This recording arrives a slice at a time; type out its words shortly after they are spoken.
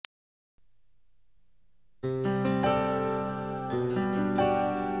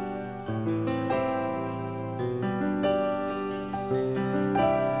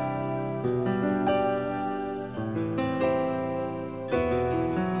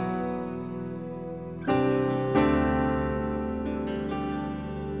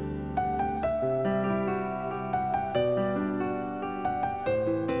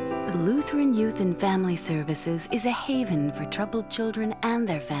and Family Services is a haven for troubled children and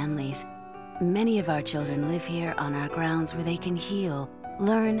their families. Many of our children live here on our grounds where they can heal,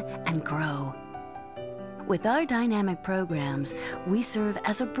 learn, and grow. With our dynamic programs, we serve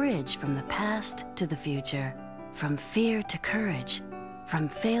as a bridge from the past to the future, from fear to courage, from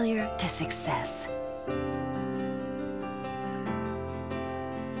failure to success.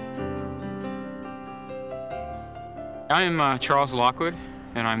 I am Charles Lockwood,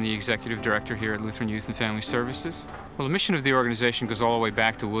 and I'm the Executive Director here at Lutheran Youth and Family Services. Well, the mission of the organization goes all the way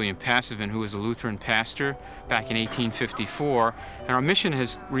back to William Passavant, who was a Lutheran pastor back in 1854, and our mission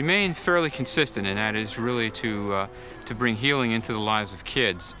has remained fairly consistent, and that is really to bring healing into the lives of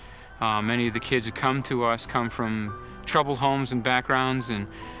kids. Many of the kids who come to us come from troubled homes and backgrounds, and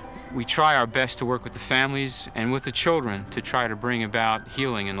we try our best to work with the families and with the children to try to bring about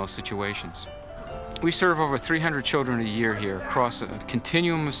healing in those situations. We serve over 300 children a year here across a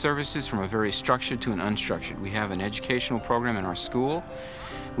continuum of services from a very structured to an unstructured. We have an educational program in our school.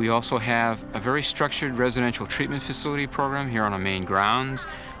 We also have a very structured residential treatment facility program here on our main grounds.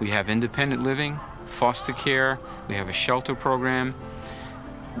 We have independent living, foster care, we have a shelter program.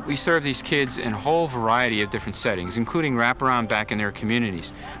 We serve these kids in a whole variety of different settings, including wraparound back in their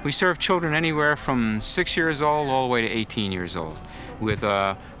communities. We serve children anywhere from 6 years old all the way to 18 years old, with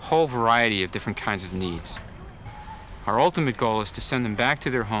a whole variety of different kinds of needs. Our ultimate goal is to send them back to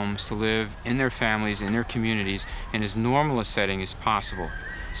their homes to live in their families, in their communities, in as normal a setting as possible,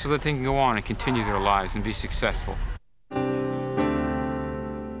 so that they can go on and continue their lives and be successful.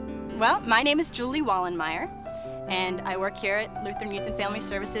 Well, my name is Julie Wallenmeyer, and I work here at Lutheran Youth and Family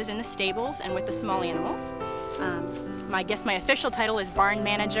Services in the stables and with the small animals. I guess my official title is barn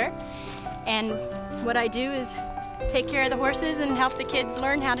manager, and what I do is take care of the horses and help the kids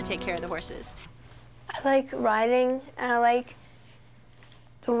learn how to take care of the horses. I like riding, and I like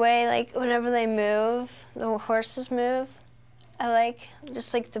the way, like, whenever they move, the horses move. I like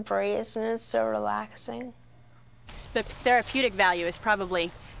just like the breeze, and it's so relaxing. The therapeutic value is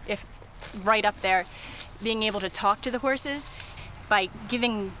probably, if right up there, being able to talk to the horses. By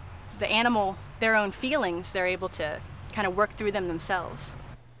giving the animal their own feelings, they're able to kind of work through them themselves.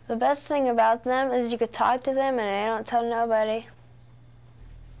 The best thing about them is you could talk to them and they don't tell nobody.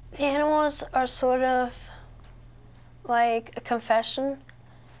 The animals are sort of like a confession.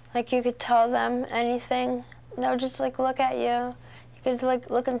 Like you could tell them anything. They'll just like look at you. You could like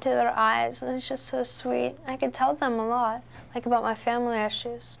look into their eyes, and it's just so sweet. I could tell them a lot, like about my family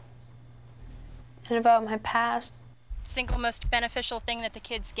issues and about my past. Single most beneficial thing that the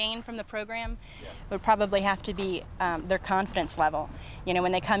kids gain from the program would probably have to be their confidence level. You know,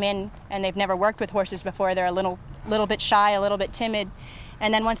 when they come in and they've never worked with horses before, they're a little bit shy, a little bit timid,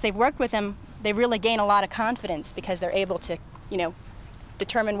 and then once they've worked with them, they really gain a lot of confidence because they're able to, you know,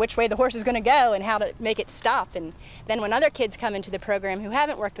 determine which way the horse is going to go and how to make it stop. And then when other kids come into the program who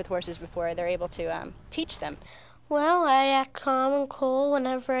haven't worked with horses before, they're able to teach them. Well, I act calm and cool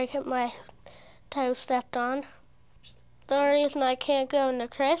whenever I get my toe stepped on. The only reason I can't go into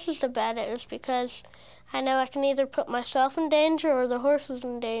crisis about it is because I know I can either put myself in danger or the horses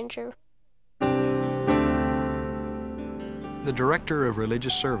in danger. The Director of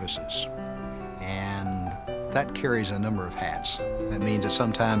Religious Services, and that carries a number of hats. That means that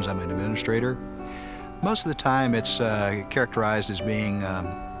sometimes I'm an administrator. Most of the time it's characterized as being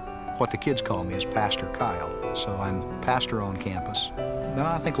what the kids call me as Pastor Kyle. So I'm pastor on campus.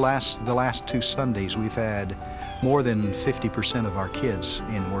 Now, I think the last 2 Sundays we've had more than 50% of our kids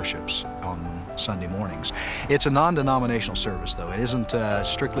in worships on Sunday mornings. It's a non-denominational service, though. It isn't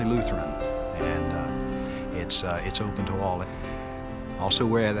strictly Lutheran, and it's open to all. Also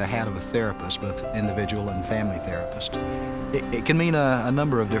wear the hat of a therapist, both individual and family therapist. It can mean a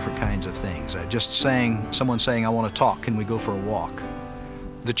number of different kinds of things. Someone saying, I want to talk, can we go for a walk?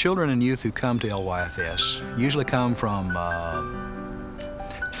 The children and youth who come to LYFS usually come from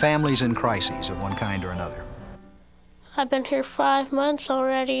families in crises of one kind or another. I've been here 5 months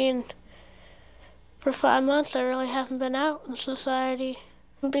already, and for 5 months I really haven't been out in society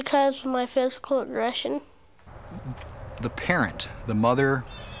because of my physical aggression. The parent, the mother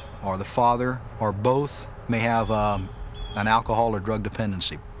or the father or both, may have an alcohol or drug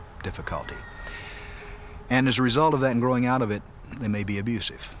dependency difficulty. And as a result of that and growing out of it, they may be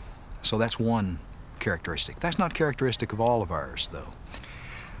abusive. So that's one characteristic. That's not characteristic of all of ours, though.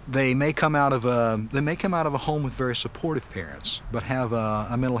 They may come out of a home with very supportive parents, but have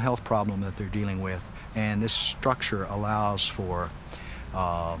a mental health problem that they're dealing with, and this structure allows for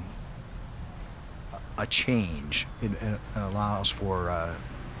a change. It allows for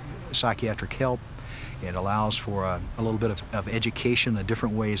psychiatric help. It allows for a little bit of education,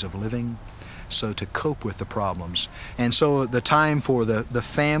 different ways of living, so to cope with the problems. And so the time for the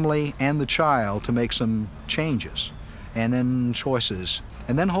family and the child to make some changes, and then choices,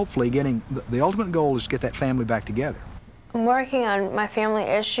 and then hopefully getting, the ultimate goal is to get that family back together. I'm working on my family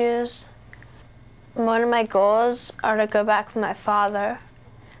issues. One of my goals are to go back with my father.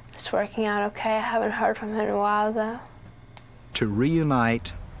 It's working out okay. I haven't heard from him in a while though. To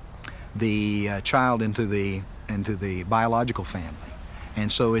reunite the child into the biological family.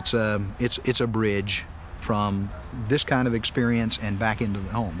 And so it's a bridge from this kind of experience and back into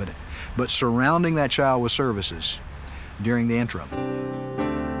the home, but surrounding that child with services during the interim.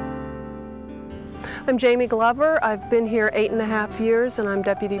 I'm Jamie Glover. I've been here 8.5 years and I'm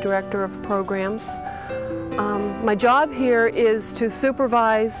Deputy Director of Programs. My job here is to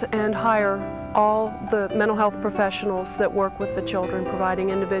supervise and hire all the mental health professionals that work with the children,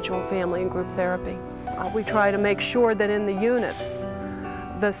 providing individual, family, and group therapy. We try to make sure that in the units,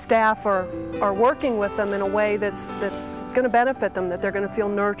 the staff are working with them in a way that's going to benefit them, that they're going to feel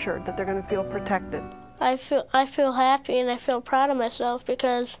nurtured, that they're going to feel protected. I feel happy and I feel proud of myself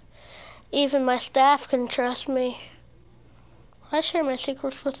because even my staff can trust me. I share my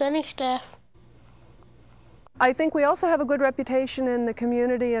secrets with any staff. I think we also have a good reputation in the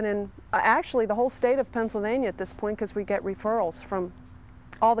community and in actually the whole state of Pennsylvania at this point, because we get referrals from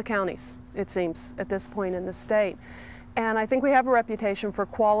all the counties, it seems, at this point in the state. And I think we have a reputation for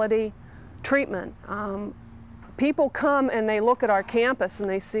quality treatment. People come and they look at our campus and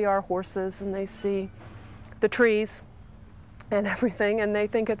they see our horses and they see the trees and everything, and they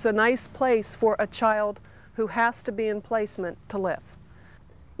think it's a nice place for a child who has to be in placement to live.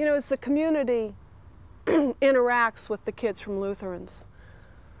 You know, as the community interacts with the kids from Lutherans,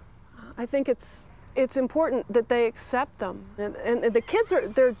 I think it's important that they accept them. And the kids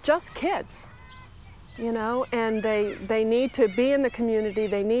they're just kids, you know, and they need to be in the community,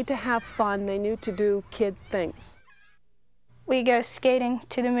 they need to have fun, they need to do kid things. We go skating,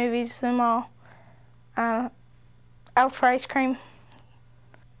 to the movies, the mall, out for ice cream.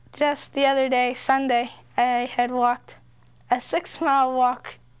 Just the other day, Sunday, I had walked a 6-mile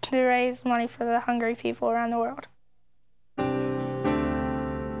walk to raise money for the hungry people around the world.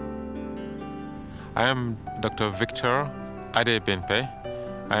 I am Dr. Victor Adebimpe.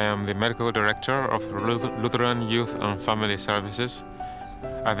 I am the Medical Director of Lutheran Youth and Family Services.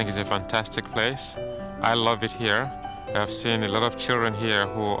 I think it's a fantastic place. I love it here. I've seen a lot of children here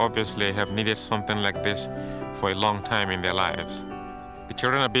who obviously have needed something like this for a long time in their lives. The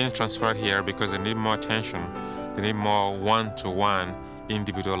children are being transferred here because they need more attention. They need more one-to-one,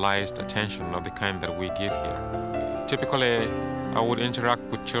 individualized attention of the kind that we give here. Typically, I would interact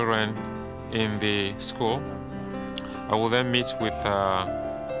with children in the school. I will then meet with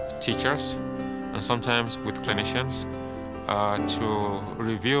teachers and sometimes with clinicians to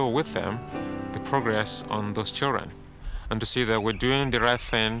review with them the progress on those children and to see that we're doing the right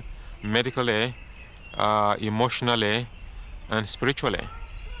thing medically, emotionally, and spiritually.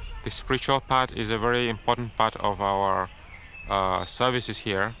 The spiritual part is a very important part of our services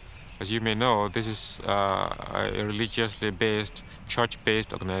here. As you may know, this is a religiously based,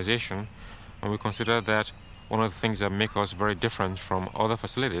 church-based organization, and we consider that one of the things that make us very different from other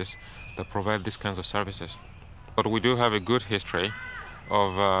facilities that provide these kinds of services. But we do have a good history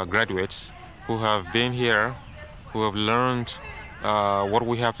of graduates who have been here, who have learned what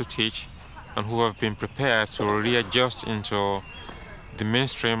we have to teach, and who have been prepared to readjust into the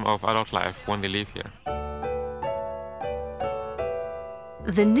mainstream of adult life when they leave here.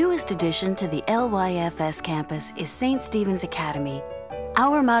 The newest addition to the LYFS campus is St. Stephen's Academy.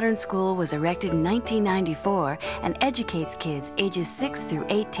 Our modern school was erected in 1994 and educates kids ages 6 through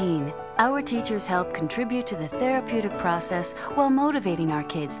 18. Our teachers help contribute to the therapeutic process while motivating our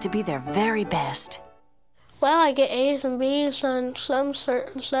kids to be their very best. Well, I get A's and B's on some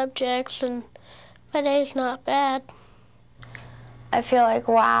certain subjects, and my A's not bad. I feel like,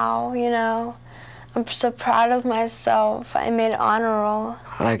 wow, you know, I'm so proud of myself. I made honor roll.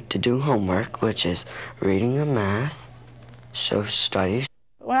 I like to do homework, which is reading and math, social studies.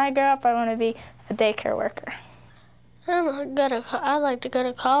 When I grow up, I want to be a daycare worker. I like to go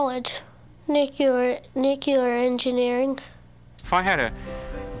to college, nuclear engineering. If I had to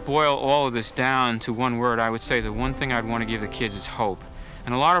boil all of this down to one word, I would say the one thing I'd want to give the kids is hope.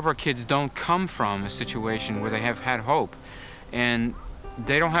 And a lot of our kids don't come from a situation where they have had hope, and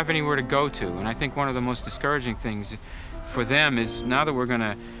they don't have anywhere to go to. And I think one of the most discouraging things for them is, now that we're going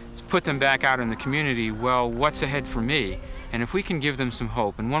to put them back out in the community, well, what's ahead for me? And if we can give them some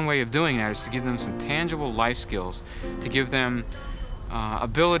hope, and one way of doing that is to give them some tangible life skills, to give them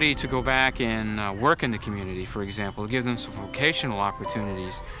ability to go back and work in the community, for example, give them some vocational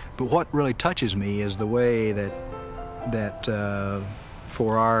opportunities. But what really touches me is the way that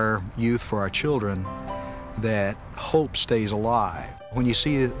for our youth, for our children, that hope stays alive. When you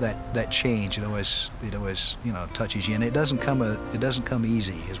see that change, it always touches you, and it doesn't come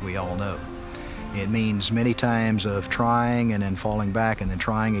easy, as we all know. It means many times of trying and then falling back and then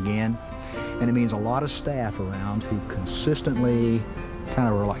trying again, and it means a lot of staff around who consistently kind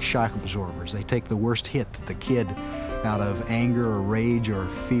of are like shock absorbers. They take the worst hit that the kid, out of anger or rage or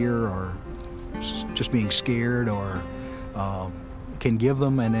fear or just being scared, or can give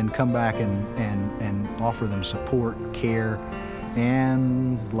them, and then come back and offer them support, care,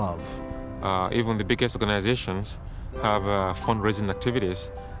 and love. Even the biggest organizations have fundraising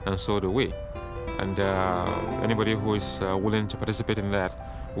activities, and so do we. And anybody who is willing to participate in that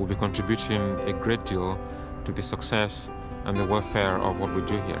will be contributing a great deal to the success and the welfare of what we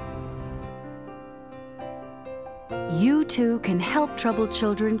do here. You too can help troubled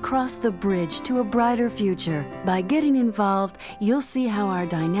children cross the bridge to a brighter future. By getting involved, you'll see how our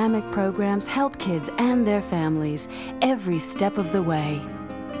dynamic programs help kids and their families every step of the way.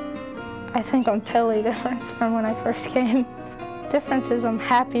 I think I'm totally different from when I first came. Difference is I'm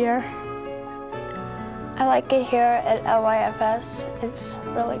happier. I like it here at LYFS. It's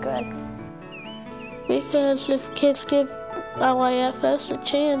really good. Because if kids give LYFS a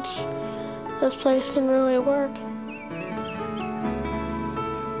chance, this place can really work.